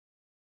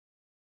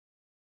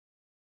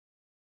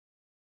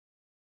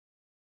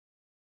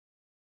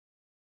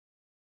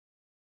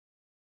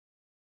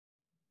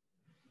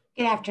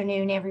Good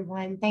afternoon,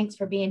 everyone. Thanks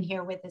for being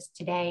here with us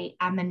today.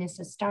 I'm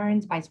Anissa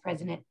Stearns, Vice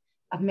President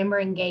of Member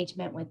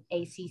Engagement with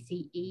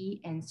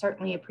ACCE, and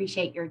certainly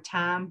appreciate your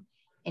time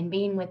and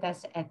being with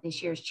us at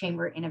this year's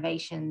Chamber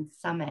Innovation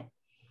Summit.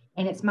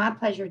 And it's my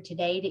pleasure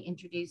today to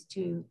introduce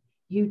to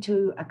you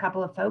to a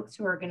couple of folks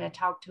who are going to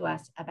talk to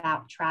us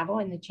about travel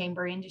in the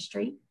chamber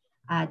industry.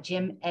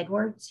 Jim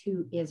Edwards,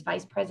 who is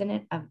Vice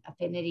President of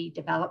Affinity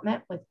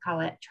Development with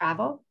Collette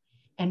Travel,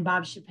 and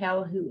Bob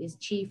Chappelle, who is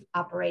Chief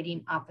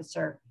Operating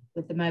Officer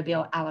with the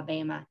Mobile,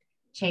 Alabama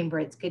Chamber.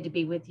 It's good to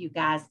be with you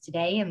guys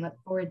today and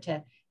look forward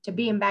to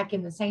being back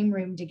in the same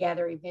room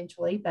together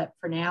eventually. But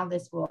for now,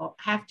 this will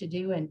have to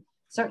do, and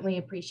certainly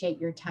appreciate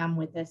your time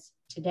with us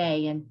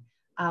today. And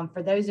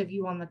for those of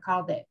you on the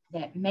call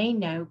that may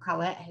know,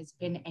 Collette has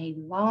been a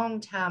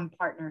longtime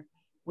partner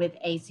with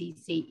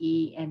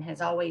ACCE and has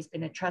always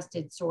been a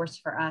trusted source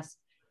for us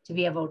to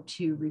be able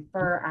to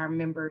refer our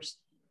members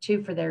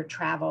to for their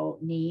travel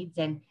needs.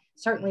 And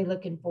certainly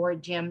looking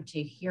forward, Jim,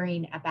 to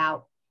hearing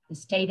about the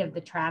state of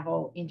the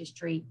travel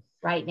industry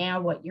right now,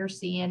 what you're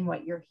seeing,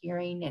 what you're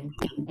hearing,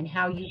 and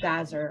how you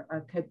guys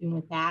are coping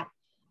with that.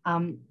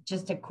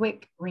 Just a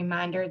quick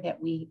reminder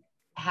that we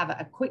have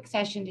a quick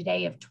session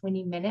today of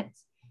 20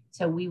 minutes.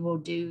 So we will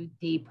do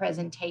the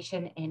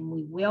presentation and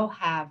we will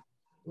have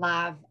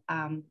live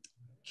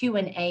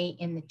Q&A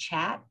in the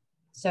chat.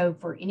 So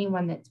for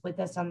anyone that's with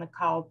us on the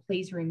call,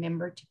 please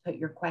remember to put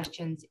your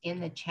questions in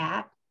the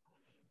chat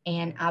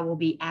and I will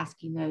be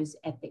asking those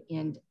at the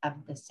end of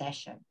the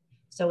session.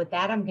 So with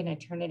that, I'm going to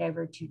turn it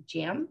over to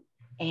Jim.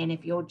 And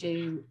if you'll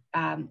do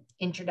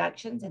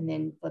introductions and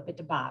then flip it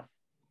to Bob.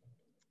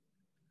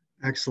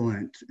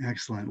 Excellent,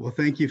 excellent. Well,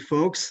 thank you,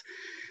 folks.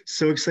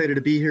 So excited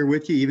to be here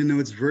with you, even though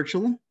it's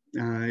virtual.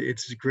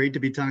 It's great to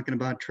be talking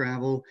about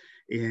travel,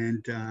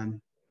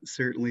 and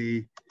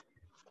certainly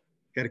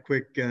got a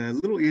quick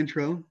little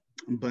intro,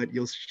 but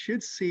you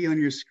should see on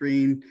your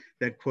screen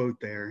that quote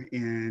there.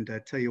 And I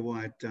tell you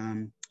what,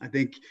 I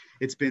think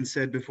it's been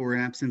said before,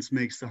 absence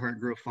makes the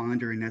heart grow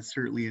fonder, and that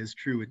certainly is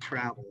true with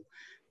travel.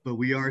 But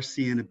we are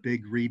seeing a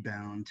big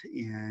rebound,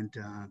 and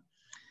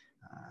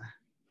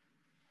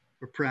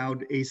we're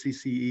proud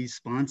ACCE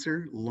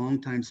sponsor,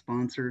 longtime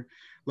sponsor.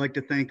 I'd like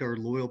to thank our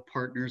loyal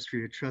partners for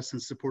your trust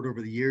and support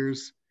over the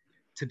years.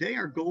 Today,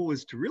 our goal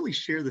is to really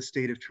share the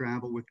state of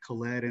travel with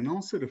Collette and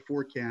also to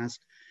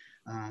forecast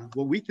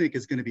what we think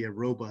is going to be a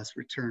robust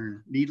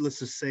return. Needless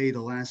to say,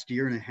 the last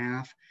year and a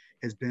half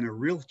has been a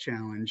real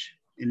challenge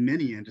in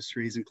many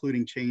industries,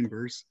 including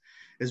chambers,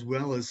 as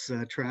well as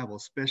travel,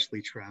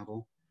 especially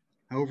travel.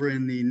 However,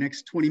 in the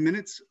next 20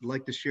 minutes, I'd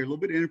like to share a little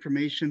bit of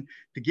information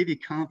to give you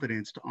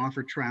confidence to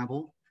offer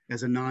travel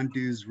as a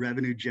non-dues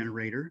revenue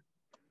generator.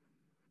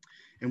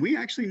 And we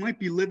actually might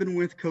be living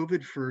with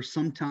COVID for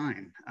some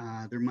time.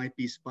 There might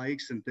be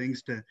spikes and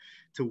things to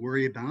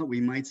worry about.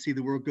 We might see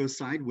the world go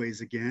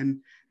sideways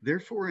again.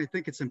 Therefore, I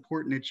think it's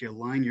important that you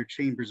align your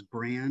chamber's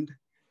brand,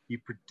 you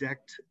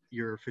protect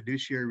your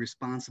fiduciary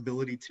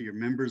responsibility to your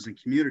members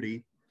and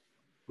community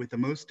with the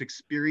most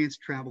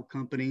experienced travel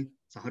company.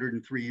 It's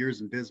 103 years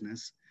in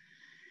business,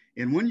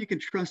 and one you can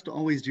trust to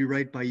always do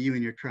right by you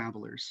and your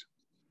travelers,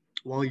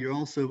 while you're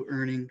also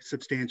earning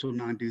substantial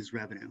non-dues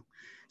revenue.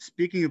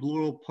 Speaking of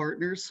loyal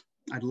partners,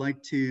 I'd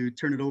like to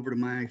turn it over to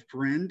my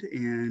friend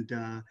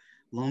and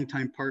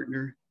longtime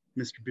partner,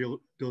 Mr.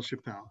 Bill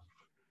Chappelle.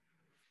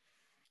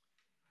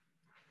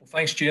 Well,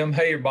 thanks, Jim.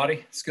 Hey,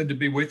 everybody. It's good to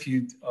be with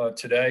you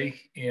today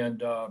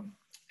and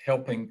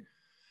helping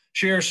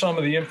share some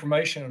of the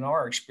information and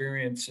our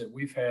experience that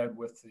we've had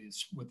with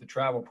the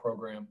travel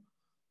program.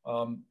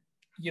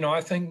 You know,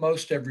 I think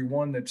most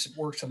everyone that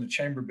works in the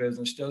chamber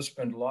business does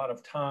spend a lot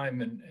of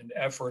time and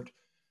effort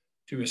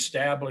to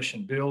establish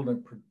and build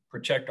and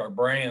protect our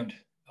brand.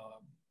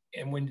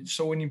 And when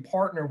you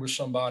partner with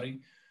somebody,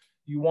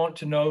 you want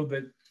to know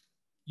that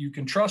you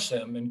can trust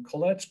them. And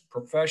Collette's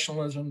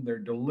professionalism, their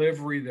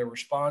delivery, their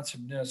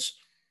responsiveness,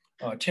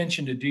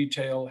 attention to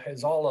detail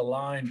has all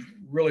aligned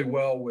really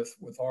well with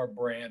our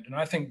brand. And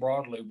I think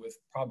broadly with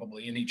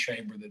probably any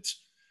chamber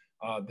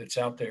that's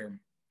out there.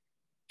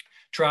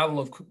 Travel,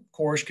 of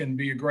course, can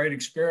be a great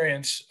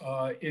experience.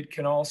 It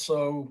can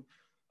also,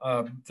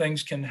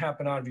 things can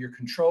happen out of your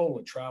control.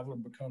 A traveler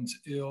becomes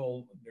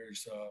ill,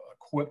 there's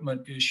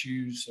equipment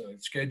issues,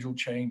 schedule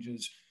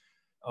changes,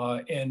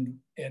 and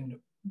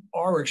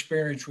our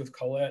experience with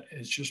Collette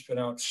has just been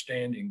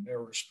outstanding.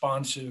 They're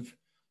responsive.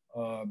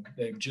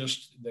 They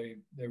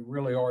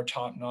really are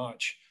top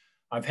notch.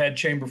 I've had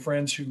chamber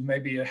friends who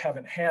maybe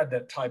haven't had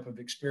that type of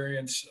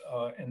experience,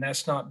 and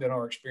that's not been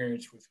our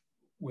experience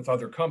with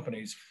other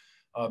companies.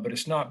 But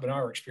it's not been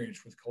our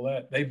experience with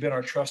Collette. They've been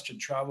our trusted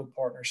travel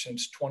partner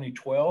since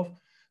 2012,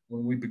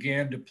 when we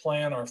began to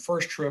plan our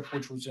first trip,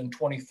 which was in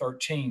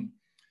 2013.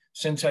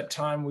 Since that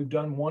time, we've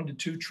done 1 to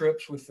 2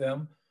 trips with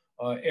them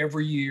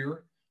every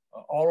year,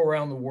 all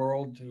around the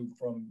world,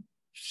 from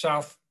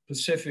South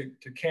Pacific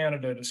to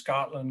Canada to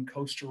Scotland,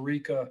 Costa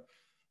Rica,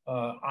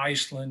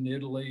 Iceland,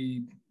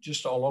 Italy,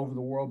 just all over the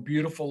world.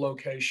 Beautiful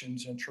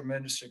locations and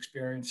tremendous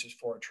experiences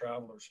for our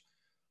travelers.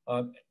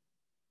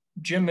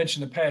 Jim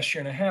mentioned the past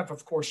year and a half.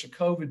 Of course, the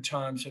COVID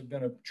times have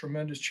been a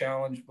tremendous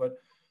challenge, but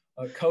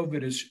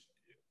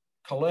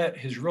Collette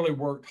has really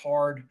worked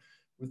hard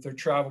with their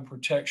travel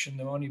protection,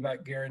 the money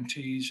back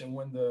guarantees, and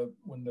when the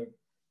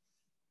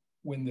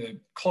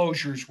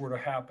closures were to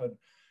happen,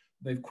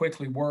 they've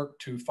quickly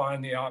worked to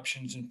find the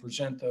options and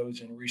present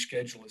those and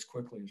reschedule as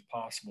quickly as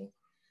possible.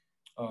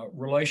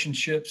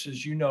 Relationships,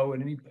 as you know,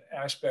 in any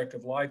aspect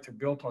of life, they're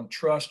built on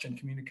trust and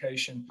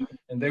communication,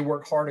 and they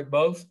work hard at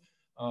both.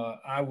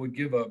 I would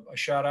give a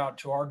shout out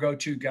to our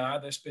go-to guy.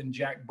 That's been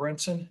Jack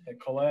Brinson at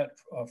Collette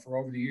for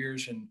over the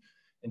years, and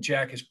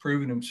Jack has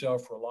proven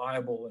himself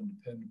reliable and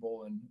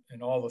dependable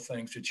and all the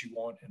things that you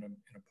want in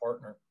a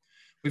partner.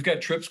 We've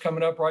got trips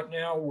coming up right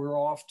now. We're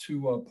off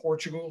to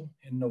Portugal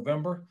in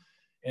November,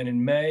 and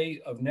in May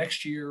of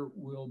next year,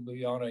 we'll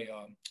be on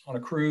a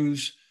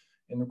cruise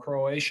in the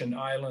Croatian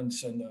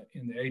islands and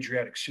in the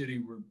Adriatic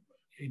Sea,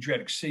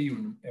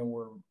 and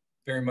we're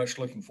very much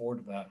looking forward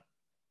to that.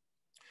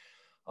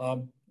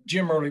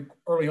 Jim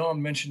early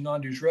on mentioned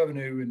non-dues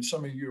revenue, and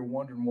some of you are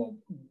wondering, well,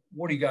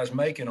 what are you guys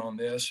making on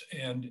this?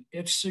 And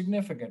it's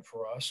significant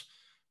for us.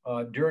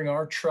 During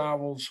our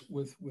travels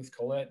with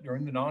Collette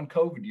during the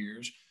non-COVID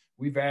years,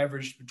 we've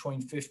averaged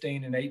between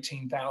 $15,000 and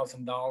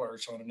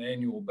 $18,000 on an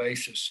annual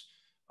basis,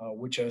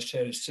 which I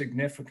said is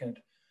significant.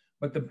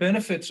 But the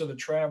benefits of the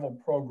travel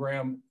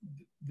program,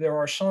 there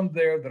are some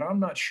there that I'm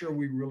not sure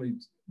we really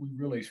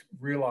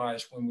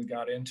realized when we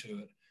got into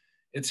it.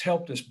 It's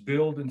helped us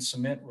build and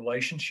cement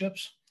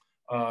relationships,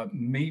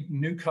 meet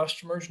new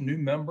customers, new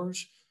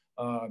members,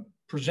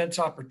 presents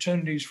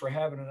opportunities for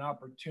having an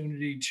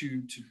opportunity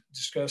to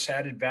discuss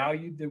added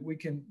value that we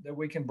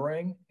can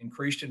bring,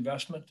 increased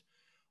investment,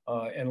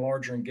 and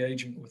larger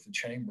engagement with the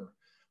chamber.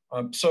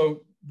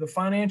 So the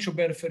financial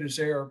benefit is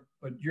there,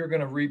 but you're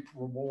going to reap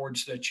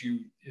rewards that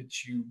you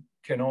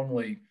can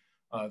only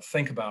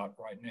think about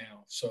right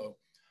now. So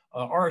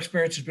our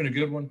experience has been a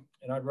good one,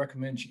 and I'd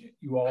recommend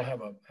you all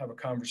have a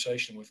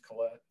conversation with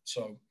Collette.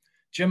 So,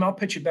 Jim, I'll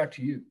pitch it back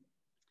to you.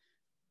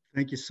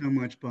 Thank you so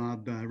much,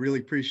 Bob. Really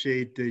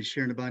appreciate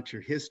sharing about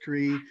your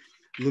history,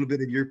 a little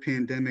bit of your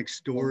pandemic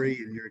story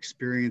and your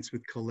experience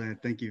with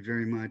Collette. Thank you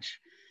very much.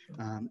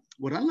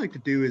 What I'd like to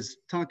do is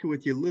talk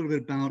with you a little bit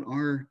about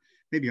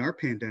maybe our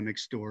pandemic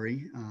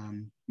story.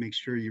 Make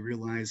sure you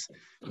realize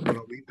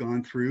what we've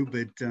gone through,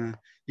 but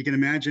you can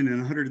imagine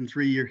in a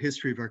 103-year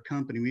history of our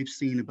company, we've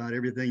seen about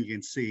everything you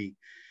can see.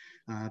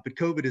 But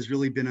COVID has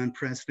really been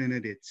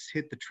unprecedented. It's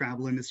hit the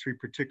travel industry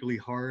particularly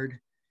hard.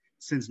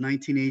 Since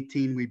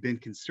 1918, we've been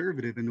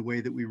conservative in the way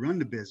that we run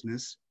the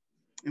business,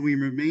 and we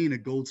remain a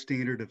gold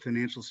standard of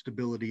financial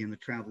stability in the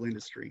travel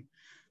industry.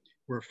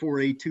 We're a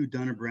 4A2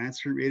 Dun &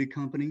 Bradstreet rated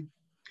company.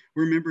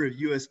 We're a member of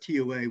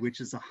USTOA, which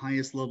is the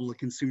highest level of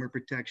consumer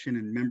protection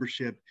and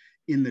membership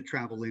in the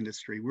travel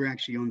industry. We're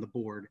actually on the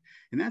board,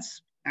 and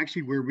that's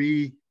actually where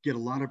we get a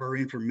lot of our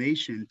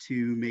information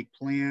to make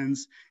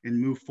plans and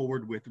move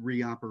forward with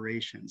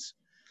reoperations.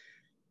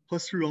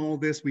 Plus, through all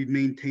this, we've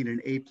maintained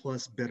an A+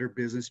 Better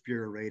Business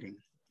Bureau rating.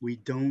 We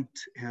don't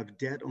have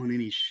debt on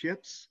any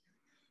ships,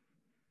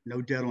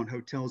 no debt on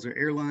hotels or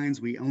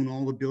airlines. We own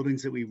all the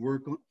buildings that we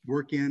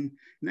work in,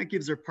 and that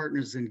gives our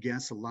partners and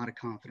guests a lot of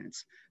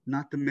confidence,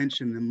 not to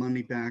mention the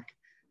money back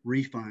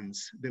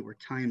refunds that were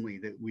timely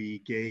that we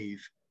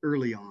gave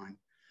early on.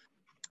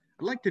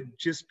 I'd like to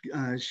just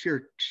share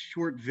a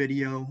short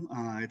video.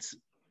 It's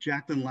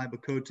Jacqueline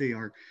Labocote,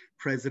 our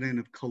president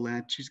of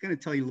Collette. She's going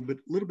to tell you a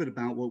little bit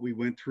about what we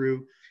went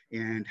through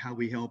and how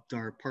we helped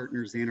our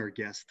partners and our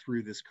guests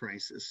through this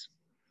crisis.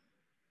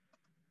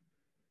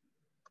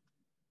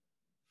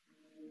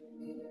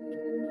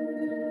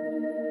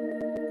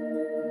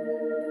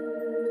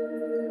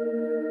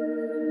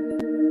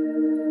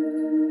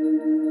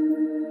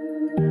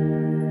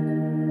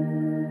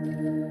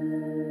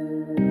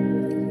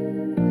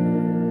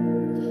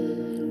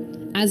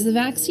 As the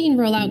vaccine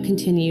rollout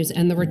continues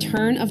and the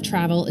return of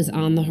travel is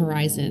on the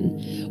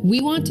horizon,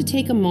 we want to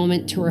take a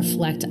moment to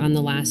reflect on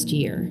the last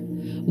year.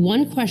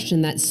 One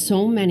question that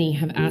so many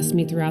have asked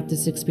me throughout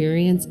this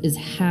experience is,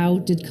 how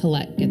did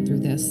Collette get through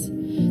this?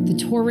 The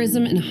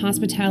tourism and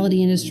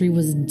hospitality industry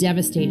was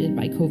devastated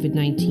by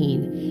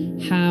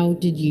COVID-19. How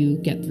did you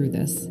get through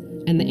this?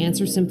 And the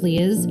answer simply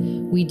is,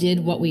 we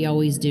did what we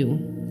always do.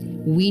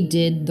 We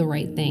did the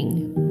right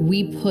thing.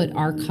 We put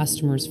our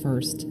customers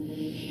first.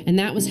 And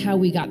that was how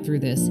we got through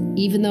this,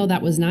 even though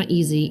that was not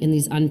easy in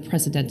these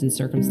unprecedented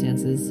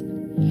circumstances.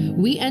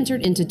 We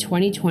entered into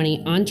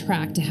 2020 on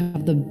track to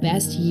have the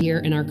best year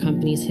in our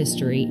company's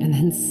history, and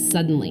then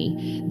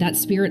suddenly that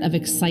spirit of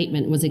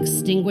excitement was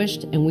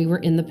extinguished and we were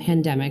in the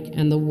pandemic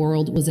and the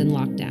world was in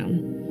lockdown.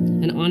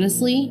 And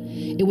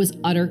honestly, it was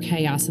utter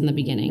chaos in the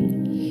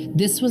beginning.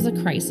 This was a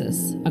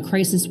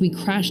crisis we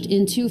crashed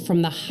into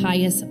from the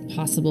highest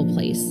possible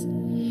place.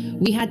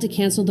 We had to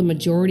cancel the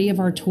majority of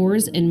our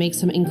tours and make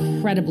some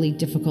incredibly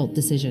difficult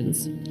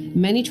decisions.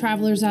 Many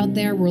travelers out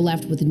there were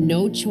left with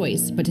no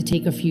choice but to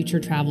take a future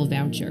travel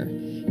voucher.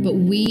 but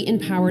we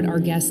empowered our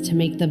guests to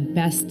make the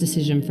best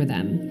decision for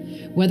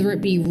them, whether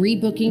it be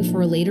rebooking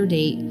for a later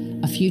date,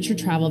 a future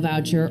travel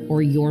voucher,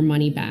 or your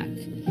money back.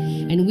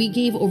 And we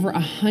gave over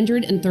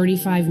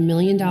 $135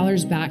 million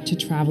back to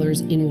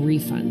travelers in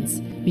refunds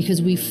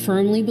because we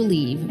firmly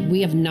believe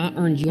we have not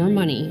earned your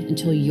money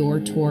until your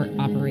tour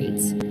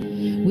operates.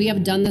 We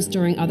have done this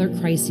during other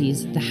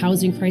crises, the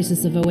housing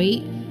crisis of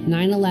 08,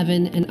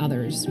 9/11, and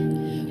others.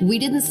 We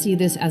didn't see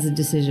this as a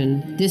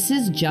decision. This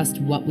is just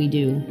what we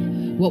do,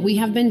 what we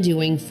have been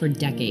doing for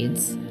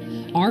decades.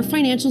 Our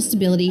financial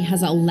stability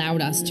has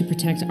allowed us to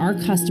protect our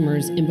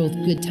customers in both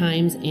good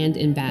times and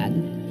in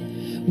bad.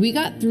 We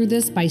got through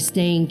this by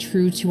staying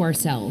true to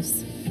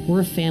ourselves.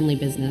 We're a family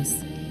business.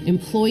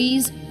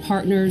 Employees,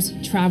 partners,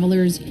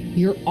 travelers,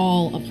 you're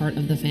all a part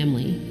of the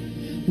family.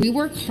 We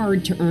work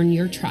hard to earn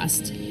your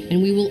trust,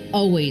 and we will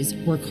always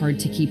work hard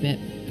to keep it.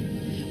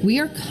 We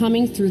are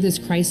coming through this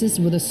crisis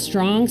with a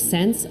strong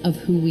sense of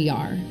who we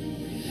are.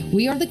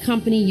 We are the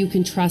company you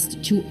can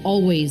trust to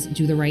always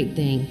do the right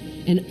thing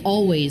and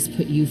always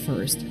put you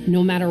first,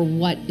 no matter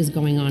what is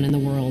going on in the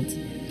world.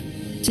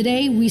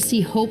 Today, we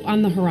see hope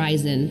on the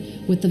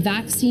horizon. With the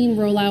vaccine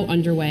rollout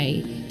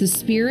underway, the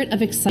spirit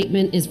of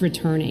excitement is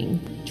returning.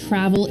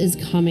 Travel is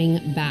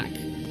coming back.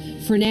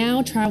 For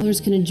now,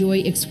 travelers can enjoy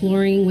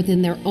exploring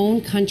within their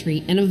own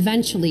country, and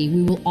eventually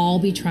we will all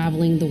be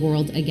traveling the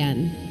world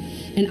again.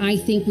 And I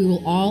think we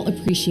will all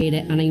appreciate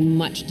it on a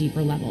much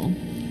deeper level.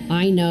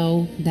 I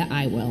know that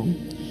I will.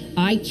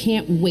 I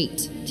can't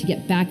wait to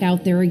get back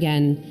out there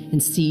again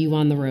and see you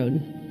on the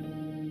road.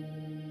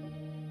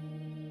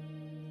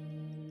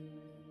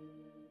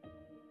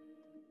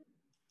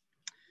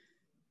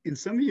 And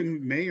some of you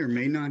may or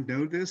may not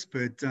know this,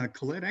 but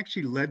Collette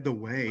actually led the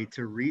way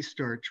to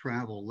restart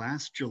travel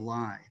last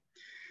July.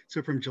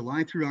 So from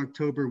July through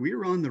October, we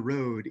were on the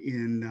road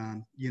in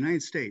the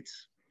United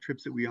States,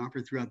 trips that we offer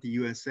throughout the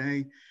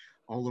USA,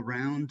 all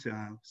around.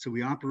 So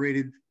we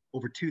operated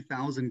over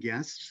 2,000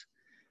 guests.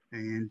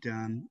 And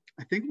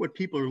I think what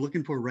people are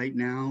looking for right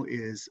now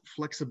is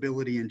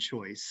flexibility and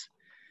choice.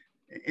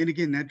 And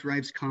again, that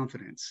drives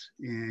confidence.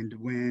 And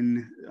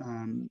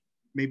when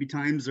maybe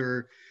times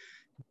are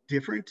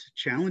different,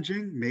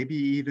 challenging, maybe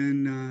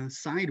even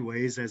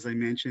sideways, as I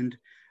mentioned,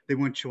 they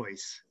want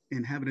choice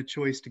and having a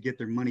choice to get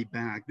their money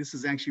back. This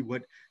is actually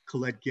what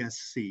Collette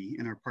guests see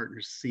and our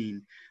partners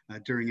seen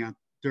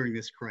during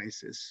this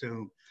crisis.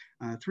 So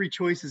 3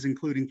 choices,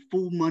 including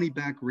full money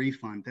back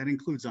refund. That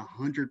includes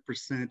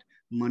 100%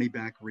 money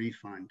back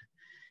refund.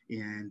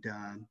 And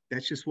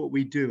that's just what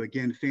we do.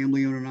 Again,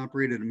 family owned and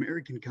operated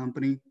American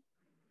company.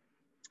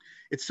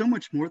 It's so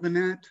much more than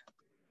that.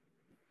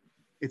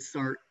 It's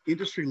our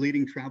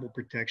industry-leading travel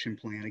protection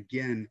plan.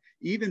 Again,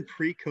 even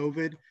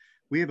pre-COVID,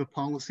 we have a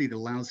policy that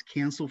allows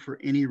cancel for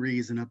any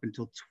reason up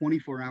until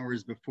 24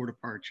 hours before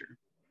departure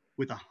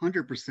with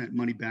 100%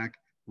 money-back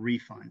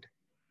refund.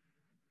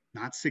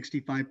 Not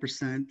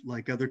 65%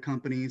 like other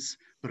companies,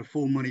 but a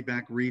full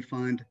money-back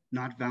refund,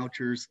 not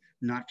vouchers,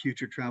 not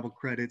future travel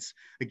credits.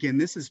 Again,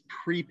 this is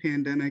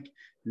pre-pandemic.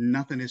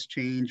 Nothing has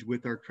changed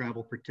with our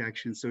travel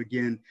protection. So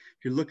again,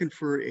 if you're looking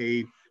for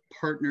a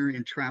partner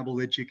in travel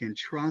that you can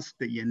trust,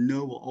 that you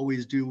know will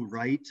always do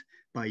right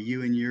by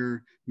you and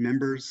your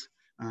members,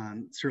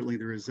 certainly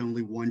there is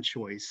only one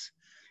choice.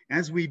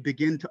 As we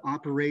begin to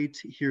operate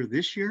here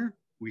this year,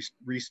 we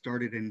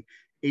restarted in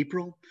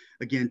April,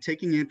 again,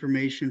 taking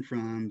information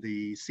from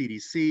the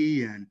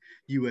CDC and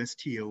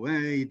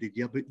USTOA, the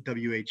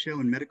WHO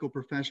and medical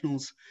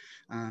professionals.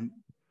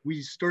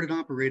 We started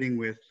operating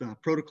with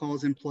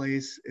protocols in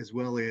place, as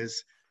well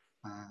as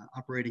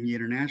operating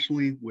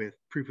internationally with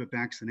proof of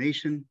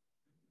vaccination.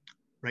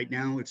 Right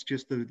now, it's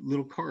just a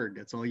little card.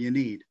 That's all you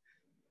need.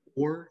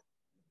 Or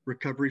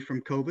recovery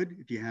from COVID,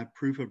 if you have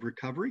proof of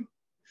recovery,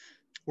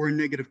 or a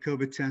negative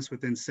COVID test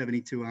within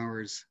 72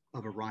 hours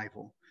of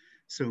arrival.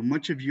 So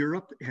much of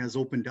Europe has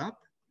opened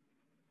up.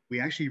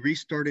 We actually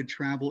restarted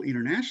travel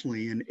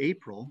internationally in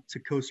April to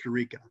Costa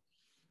Rica,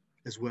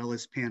 as well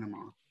as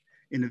Panama.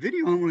 In the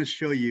video I want to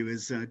show you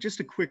is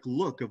just a quick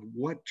look of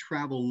what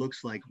travel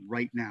looks like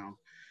right now.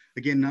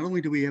 Again, not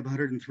only do we have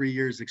 103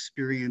 years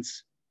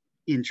experience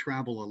in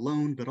travel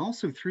alone, but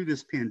also through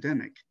this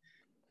pandemic.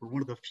 We're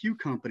one of the few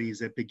companies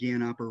that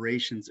began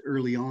operations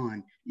early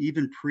on,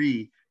 even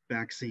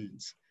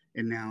pre-vaccines.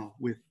 And now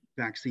with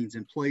vaccines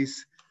in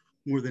place,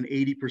 more than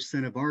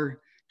 80% of our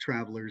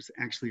travelers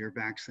actually are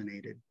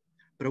vaccinated.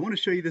 But I want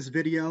to show you this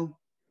video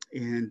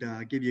and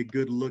give you a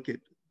good look at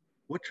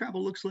what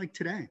travel looks like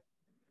today.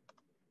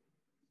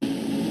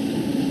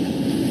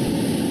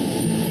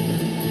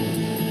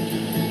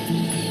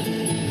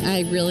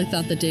 I really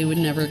thought the day would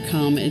never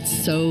come.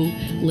 It's so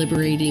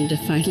liberating to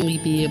finally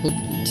be able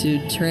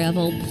to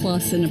travel,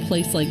 plus in a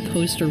place like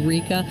Costa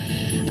Rica.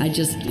 I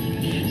just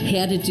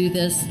had to do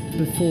this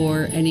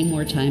before any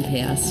more time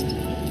passed.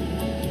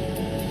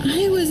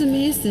 I was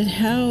amazed at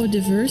how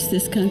diverse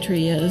this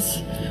country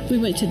is. We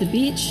went to the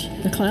beach,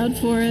 the cloud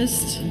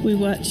forest, we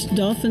watched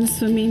dolphins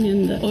swimming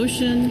in the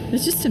ocean.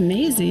 It's just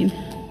amazing.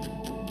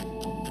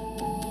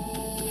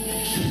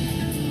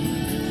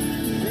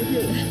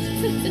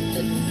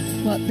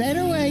 What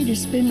better way to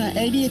spend my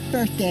 80th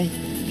birthday?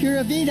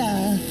 Pura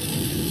vida.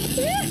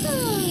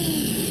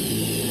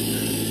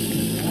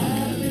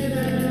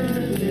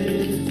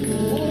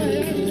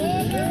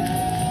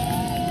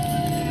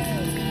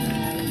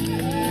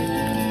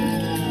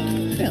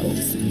 That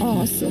was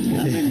awesome.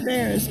 I'm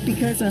embarrassed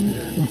because I'm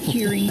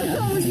tearing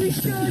up.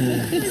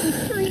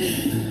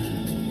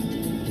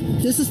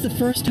 This is the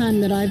first time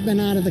that I've been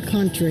out of the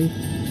country,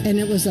 and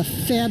it was a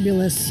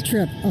fabulous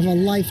trip of a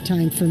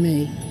lifetime for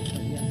me.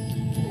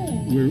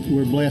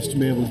 We're blessed to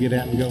be able to get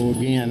out and go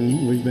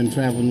again. We've been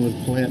traveling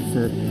with Collette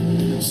for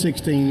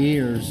 16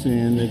 years,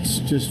 and it's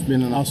just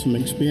been an awesome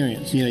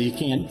experience. You know, you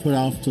can't put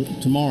off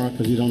tomorrow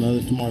because you don't know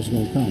that tomorrow's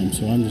going to come.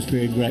 So I'm just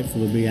very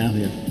grateful to be out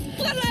here.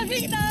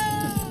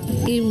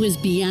 It was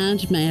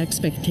beyond my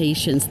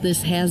expectations.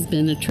 This has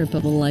been a trip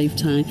of a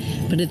lifetime,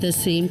 but at the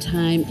same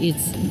time,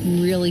 it's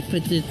really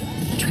put the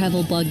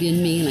travel bug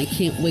in me, and I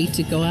can't wait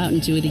to go out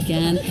and do it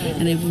again.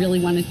 And I really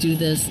want to do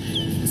this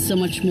so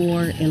much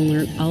more and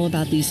learn all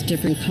about these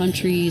different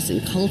countries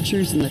and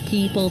cultures and the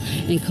people,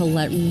 and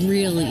Collette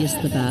really is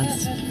the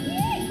best.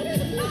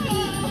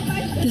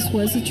 This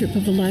was a trip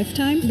of a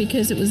lifetime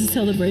because it was a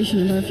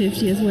celebration of our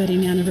 50th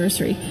wedding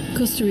anniversary.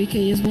 Costa Rica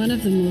is one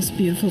of the most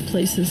beautiful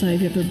places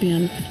I've ever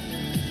been.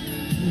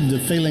 The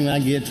feeling I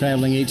get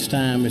traveling each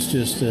time is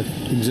just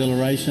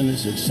exhilaration,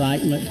 it's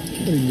excitement.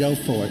 Go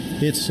for it.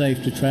 It's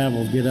safe to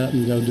travel. Get up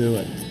and go do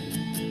it.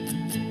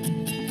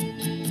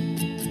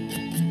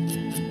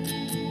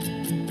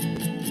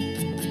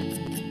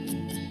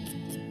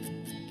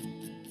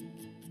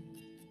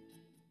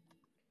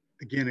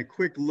 Again, a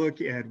quick look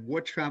at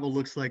what travel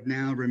looks like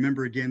now.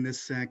 Remember, again,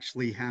 this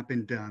actually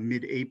happened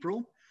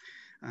mid-April.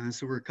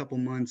 So we're a couple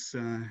months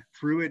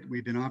through it.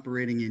 We've been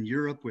operating in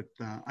Europe with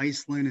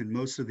Iceland and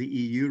most of the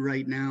EU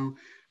right now.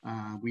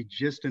 We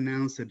just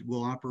announced that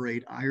we'll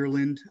operate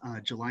Ireland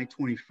July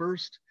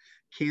 21st.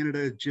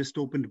 Canada just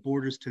opened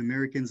borders to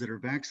Americans that are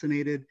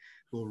vaccinated.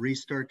 We'll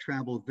restart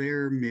travel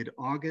there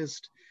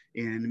mid-August,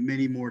 and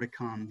many more to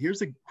come.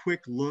 Here's a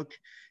quick look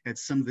at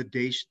some of the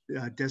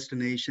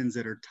destinations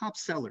that are top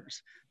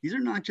sellers. These are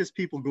not just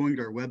people going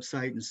to our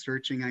website and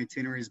searching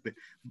itineraries, but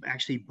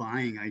actually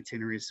buying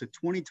itineraries. So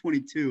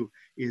 2022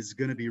 is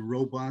going to be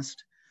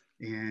robust,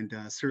 and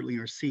certainly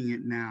are seeing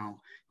it now.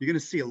 You're going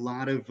to see a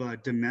lot of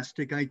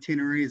domestic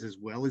itineraries as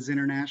well as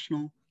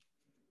international.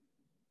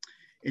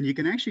 And you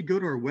can actually go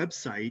to our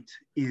website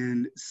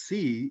and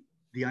see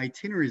the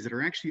itineraries that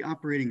are actually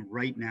operating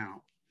right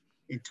now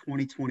in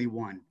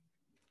 2021.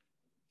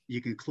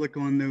 You can click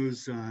on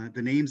those,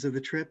 the names of the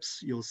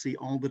trips. You'll see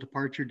all the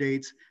departure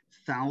dates,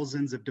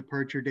 thousands of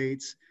departure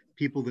dates,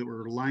 people that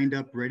were lined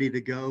up, ready to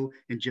go,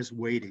 and just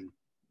waiting.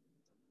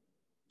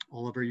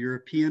 All of our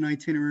European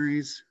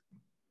itineraries,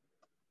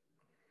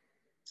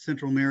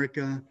 Central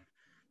America.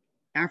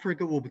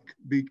 Africa will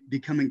be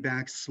coming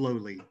back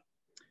slowly.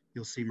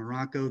 You'll see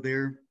Morocco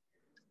there.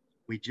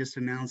 We just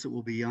announced that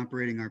we'll be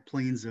operating our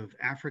plains of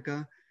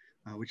Africa,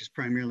 which is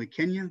primarily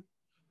Kenya.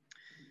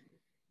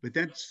 But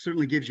that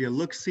certainly gives you a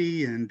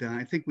look-see, and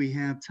I think we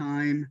have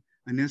time,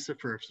 Anissa,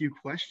 for a few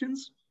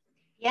questions.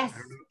 Yes,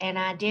 and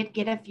I did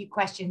get a few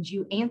questions.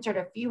 You answered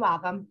a few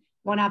of them.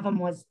 One of them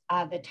was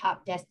the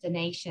top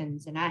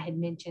destinations, and I had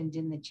mentioned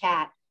in the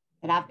chat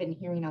that I've been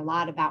hearing a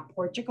lot about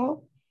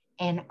Portugal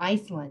and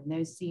Iceland.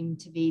 Those seem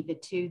to be the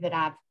two that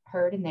I've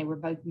heard, and they were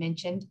both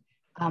mentioned.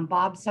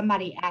 Bob,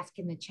 somebody asked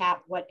in the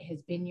chat, what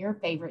has been your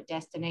favorite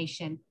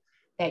destination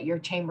that your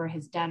chamber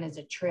has done as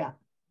a trip?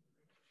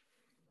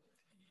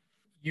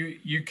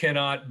 You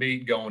cannot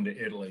beat going to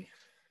Italy,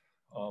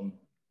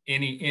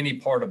 any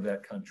part of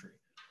that country,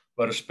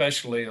 but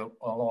especially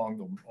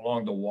along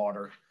the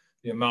water.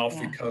 The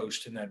Amalfi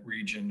Coast in that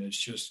region is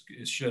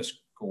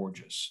just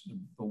gorgeous.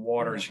 The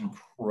water is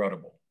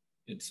incredible.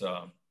 It's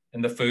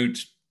and the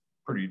food's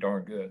pretty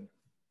darn good.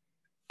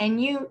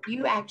 And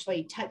you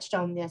actually touched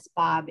on this,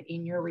 Bob,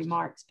 in your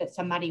remarks, but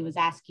somebody was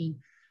asking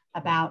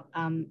about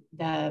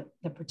the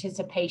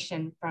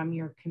participation from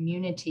your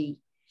community,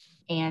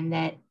 and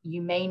that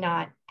you may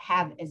not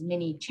have as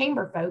many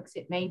chamber folks.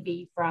 It may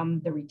be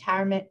from the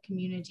retirement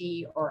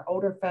community or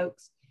older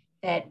folks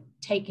that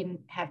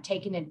have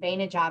taken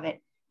advantage of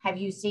it. Have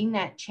you seen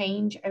that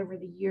change over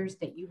the years,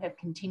 that you have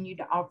continued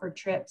to offer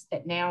trips,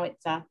 that now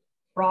it's a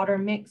broader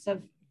mix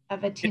of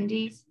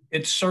attendees?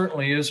 It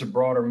certainly is a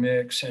broader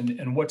mix.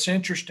 And what's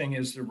interesting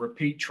is the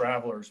repeat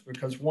travelers,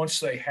 because once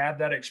they have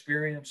that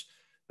experience,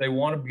 they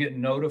want to get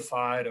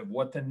notified of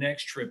what the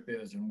next trip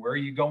is and where are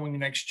you going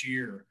next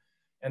year.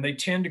 And they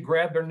tend to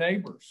grab their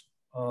neighbors.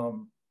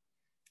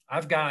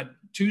 I've got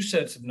two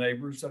sets of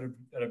neighbors that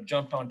have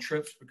jumped on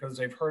trips because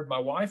they've heard my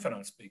wife and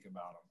I speak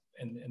about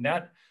them. And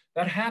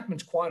that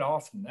happens quite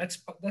often.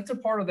 That's a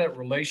part of that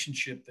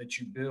relationship that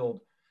you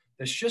build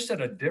that's just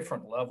at a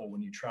different level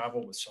when you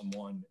travel with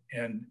someone.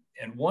 And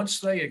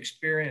once they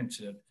experience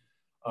it,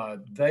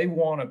 they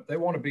want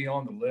to be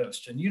on the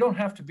list. And you don't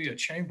have to be a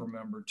chamber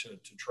member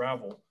to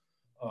travel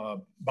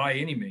by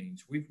any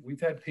means. We've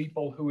had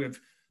people who have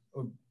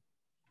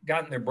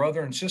gotten their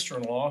brother and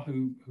sister-in-law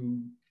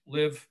who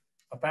live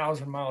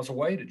 1,000 miles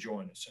away to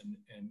join us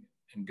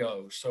and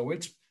go. So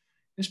it's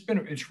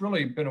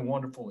really been a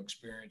wonderful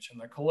experience,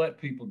 and the Collette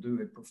people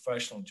do a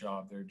professional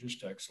job. They're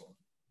just excellent.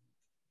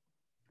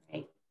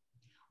 Great.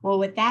 Well,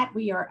 with that,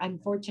 we are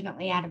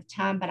unfortunately out of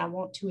time, but I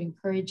want to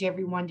encourage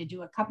everyone to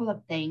do a couple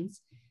of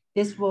things.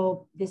 This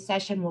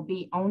session will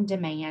be on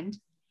demand,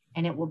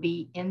 and it will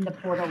be in the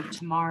portal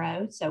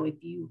tomorrow. So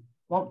if you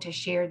want to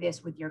share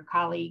this with your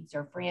colleagues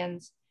or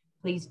friends,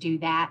 please do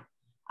that.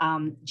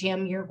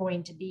 Jim, you're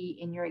going to be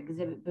in your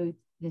exhibit booth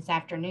this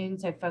afternoon,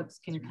 so folks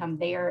can come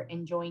there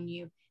and join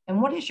you. And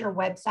what is your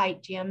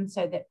website, Jim,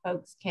 so that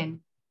folks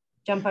can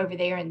jump over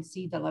there and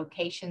see the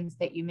locations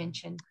that you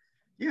mentioned?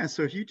 Yeah,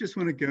 so if you just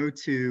want to go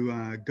to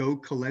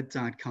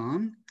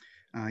gocollette.com,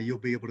 you'll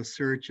be able to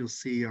search. You'll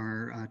see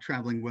our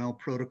Traveling Well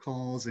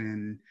protocols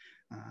and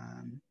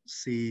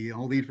see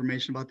all the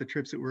information about the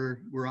trips that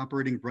we're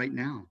operating right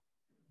now.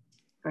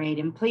 Great,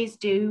 and please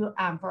do,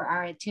 for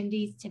our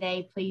attendees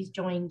today, please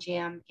join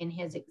Jim in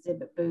his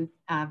exhibit booth,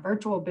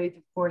 virtual booth,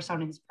 of course,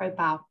 on his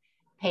profile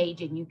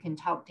page, and you can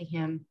talk to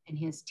him and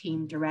his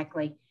team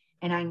directly.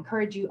 And I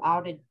encourage you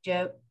all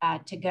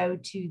to go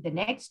to the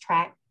next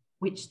track,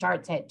 which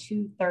starts at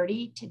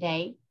 2:30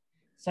 today.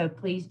 So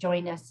please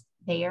join us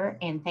there.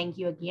 And thank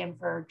you again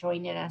for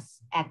joining us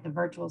at the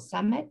virtual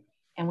summit.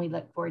 And we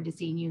look forward to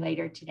seeing you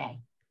later today.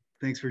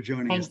 Thanks for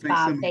joining us. Thanks,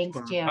 Bob. So much, Thanks,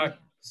 Bob. Jim. Right.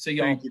 See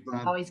y'all. Thank you,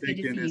 Bob. Always good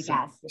to see you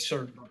guys. Yes,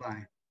 sir.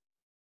 Bye-bye.